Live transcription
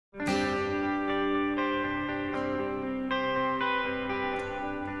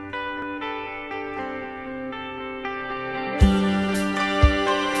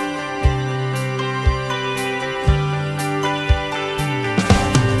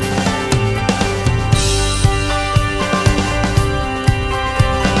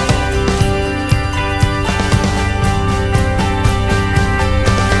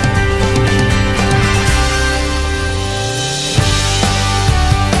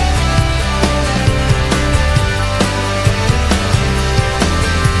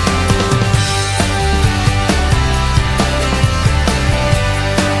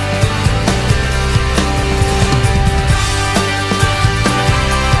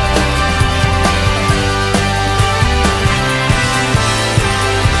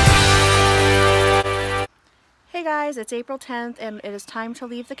guys, it's April 10th and it is time to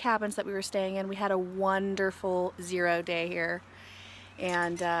leave the cabins that we were staying in. We had a wonderful 0 day here,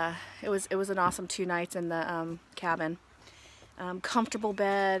 and it was an awesome 2 nights in the cabin. Comfortable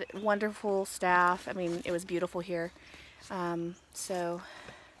bed, wonderful staff. I mean, it was beautiful here. So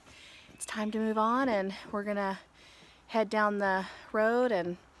it's time to move on, and we're gonna head down the road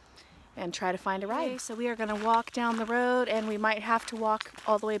and try to find a ride. Okay, so we are gonna walk down the road, and we might have to walk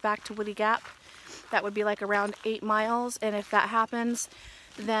all the way back to Woody Gap. That would be like around 8 miles, and if that happens,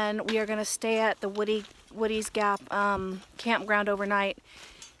 then we are gonna stay at the Woody's Gap campground overnight,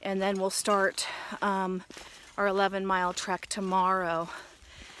 and then we'll start our 11-mile trek tomorrow.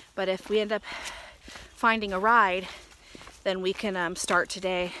 But if we end up finding a ride, then we can start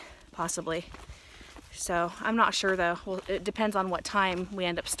today, possibly. So I'm not sure though. Well, it depends on what time we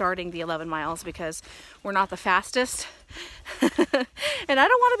end up starting the 11 miles, because we're not the fastest. And I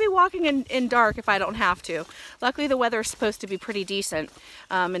don't want to be walking in dark if I don't have to. Luckily the weather is supposed to be pretty decent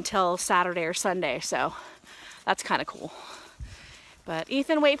until Saturday or Sunday, so that's kind of cool. But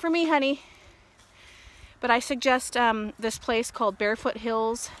Ethan, wait for me, honey. But I suggest this place called Barefoot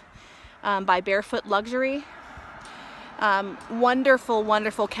Hills by Barefoot Luxury. Wonderful,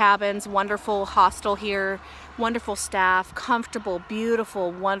 wonderful cabins, wonderful hostel here, wonderful staff, comfortable,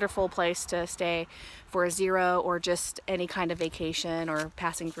 beautiful, wonderful place to stay for a 0 or just any kind of vacation or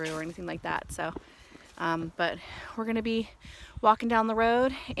passing through or anything like that. So, but we're gonna be walking down the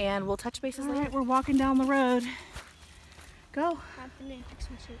road, and we'll touch bases later. All right, we're walking down the road. Go.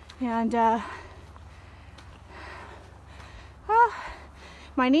 And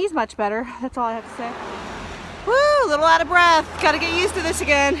my knee's much better. That's all I have to say. Woo, a little out of breath. Gotta get used to this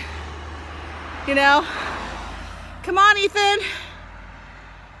again. You know? Come on, Ethan.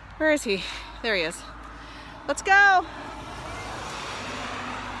 Where is he? There he is. Let's go.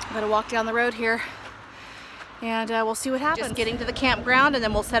 I'm gonna walk down the road here, and we'll see what happens. Just getting to the campground, and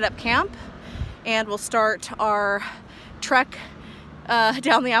then we'll set up camp, and we'll start our trek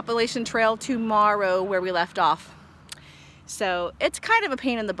down the Appalachian Trail tomorrow where we left off. So it's kind of a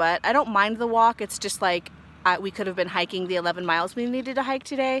pain in the butt. I don't mind the walk. It's just like we could have been hiking the 11 miles we needed to hike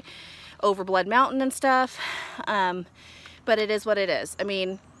today over Blood Mountain and stuff. But it is what it is. I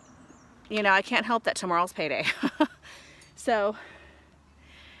mean, you know, I can't help that tomorrow's payday. So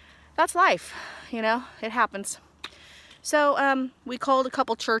that's life, you know, it happens. So we called a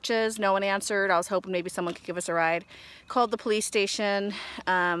couple churches, no one answered. I was hoping maybe someone could give us a ride. Called the police station,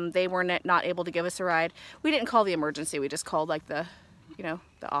 they were not able to give us a ride. We didn't call the emergency, we just called like the, you know,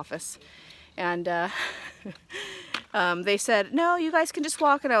 the office. And they said, no, you guys can just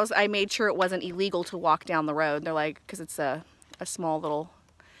walk. And I made sure it wasn't illegal to walk down the road. They're like, because it's a small little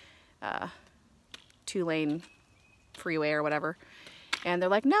 2-lane freeway or whatever. And they're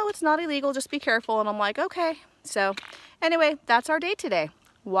like, no, it's not illegal, just be careful. And I'm like, okay. So anyway, that's our day today.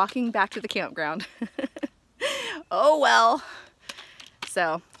 Walking back to the campground. Oh well.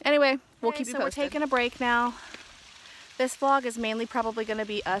 So anyway, we'll keep you posted. We're taking a break now. This vlog is mainly probably going to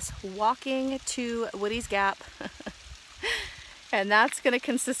be us walking to Woody's Gap. And that's going to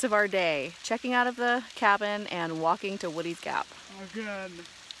consist of our day. Checking out of the cabin and walking to Woody's Gap. Oh, good.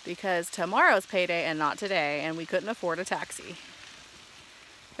 Because tomorrow's payday and not today, and we couldn't afford a taxi.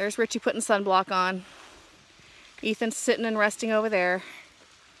 There's Richie putting sunblock on. Ethan's sitting and resting over there.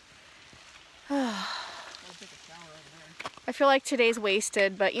 I feel like today's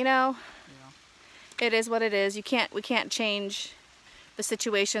wasted, but you know, it is what it is. We can't change the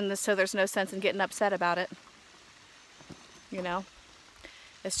situation, so there's no sense in getting upset about it. You know,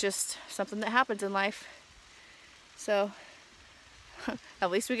 it's just something that happens in life. So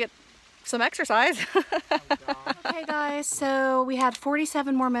at least we get some exercise. Okay guys, so we had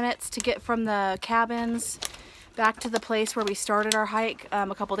 47 more minutes to get from the cabins back to the place where we started our hike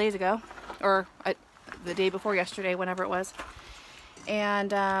a couple days ago, or the day before yesterday, whenever it was.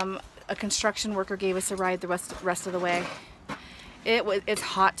 And a construction worker gave us a ride the rest of the way. It's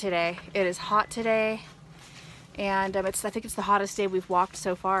hot today. It is hot today, and I think it's the hottest day we've walked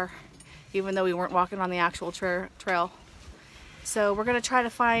so far, even though we weren't walking on the actual trail. So we're gonna try to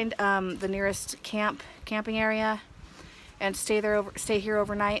find the nearest camping area and stay here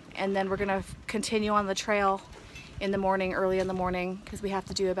overnight, and then we're gonna continue on the trail in the morning, early in the morning, because we have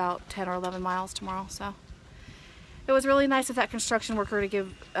to do about 10 or 11 miles tomorrow. So it was really nice of that construction worker to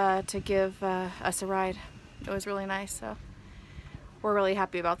give us a ride. It was really nice, so we're really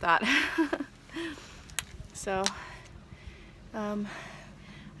happy about that. So I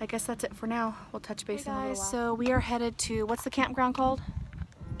guess that's it for now. We'll touch base in a little while. So we are headed to, what's the campground called?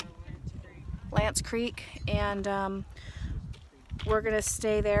 Lance Creek, and we're gonna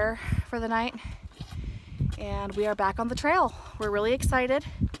stay there for the night. and we are back on the trail. We're really excited.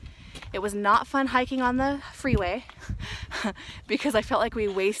 It was not fun hiking on the freeway because I felt like we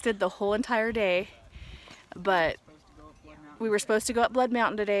wasted the whole entire day, but we were supposed to go up Blood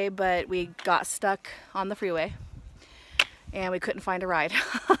Mountain today, but we got stuck on the freeway and we couldn't find a ride.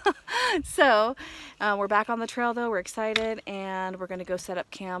 So we're back on the trail though. We're excited, and we're gonna go set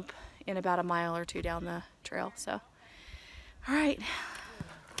up camp in about a mile or two down the trail. So, all right.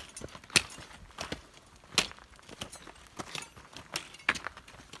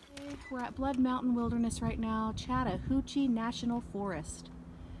 We're at Blood Mountain Wilderness right now, Chattahoochee National Forest.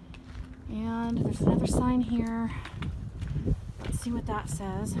 And there's another sign here. Let's see what that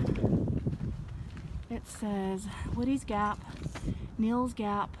says. It says Woody's Gap, Neal's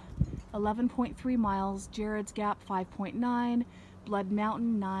Gap, 11.3 miles, Jared's Gap, 5.9, Blood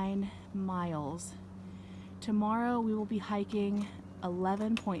Mountain, 9 miles. Tomorrow we will be hiking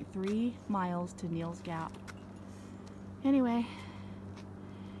 11.3 miles to Neal's Gap. Anyway,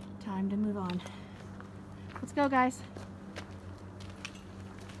 time to move on. Let's go, guys.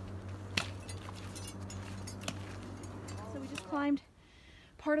 So we just climbed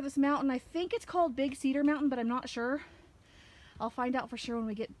part of this mountain. I think it's called Big Cedar Mountain, but I'm not sure. I'll find out for sure when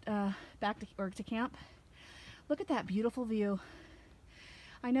we get back to camp. Look at that beautiful view.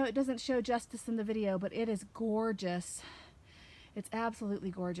 I know it doesn't show justice in the video, but it is gorgeous. It's absolutely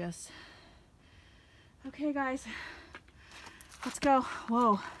gorgeous. Okay, guys, let's go.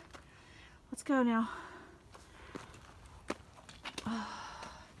 Whoa. Let's go now.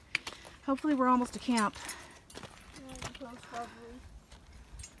 Hopefully we're almost to camp. You still have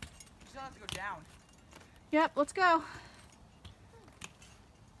to go down. Yep, let's go.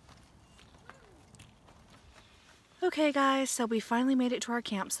 Okay, guys, so we finally made it to our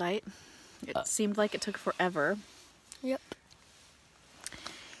campsite. It seemed like it took forever. Yep.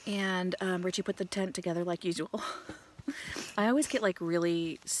 And Richie put the tent together like usual. I always get like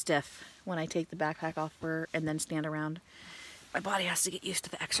really stiff when I take the backpack off and then stand around. My body has to get used to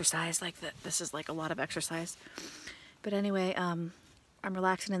the exercise. Like this is like a lot of exercise. But anyway, I'm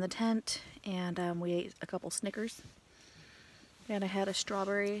relaxing in the tent, and we ate a couple Snickers. And I had a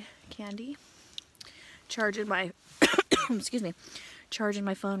strawberry candy. Charging my, excuse me, charging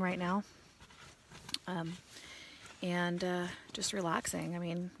my phone right now. And just relaxing. I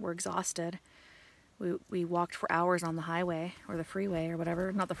mean, we're exhausted. We walked for hours on the highway, or the freeway, or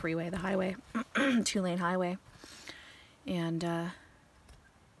whatever. Not the freeway, the highway. 2-lane highway. And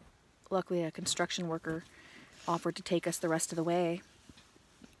luckily a construction worker offered to take us the rest of the way.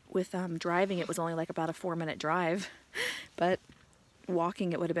 With driving, it was only like about a 4-minute drive. But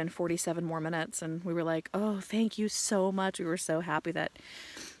walking, it would have been 47 more minutes. And we were like, oh, thank you so much. We were so happy that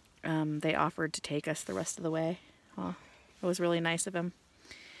they offered to take us the rest of the way. Oh, it was really nice of him.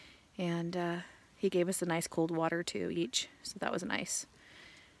 And he gave us a nice cold water too each, so that was nice.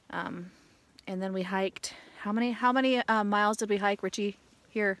 And then we hiked. How many miles did we hike, Richie?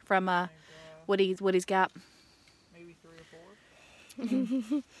 Here from Woody's Gap. Maybe 3 or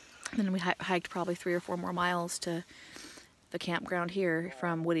 4. And then we hiked probably 3 or 4 more miles to the campground here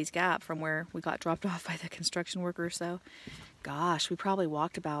from Woody's Gap, from where we got dropped off by the construction worker. So, gosh, we probably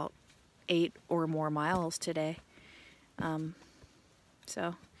walked about 8 or more miles today.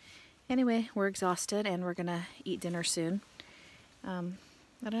 So. Anyway, we're exhausted and we're gonna eat dinner soon. I don't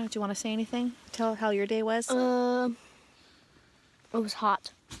know, do you want to say anything? Tell how your day was? It was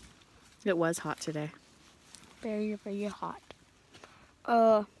hot. It was hot today. Very, very hot.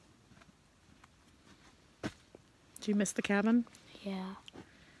 Did you miss the cabin? Yeah.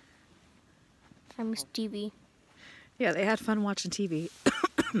 I miss TV. Yeah, they had fun watching TV.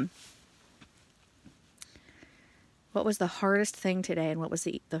 What was the hardest thing today, and what was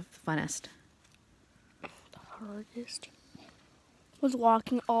the funnest? The hardest was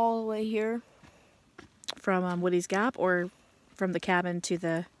walking all the way here. From Woody's Gap, or from the cabin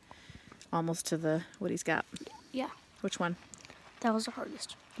to almost to the Woody's Gap? Yeah. Which one? That was the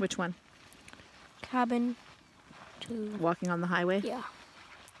hardest. Which one? Cabin to... Walking on the highway? Yeah.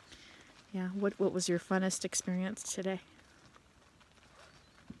 Yeah. What was your funnest experience today?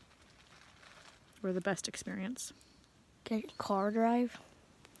 Or the best experience? Get a car drive.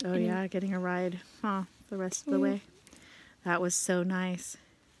 Oh yeah, getting a ride, the rest of the way. That was so nice.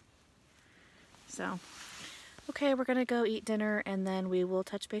 So, okay, we're gonna go eat dinner and then we will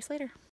touch base later.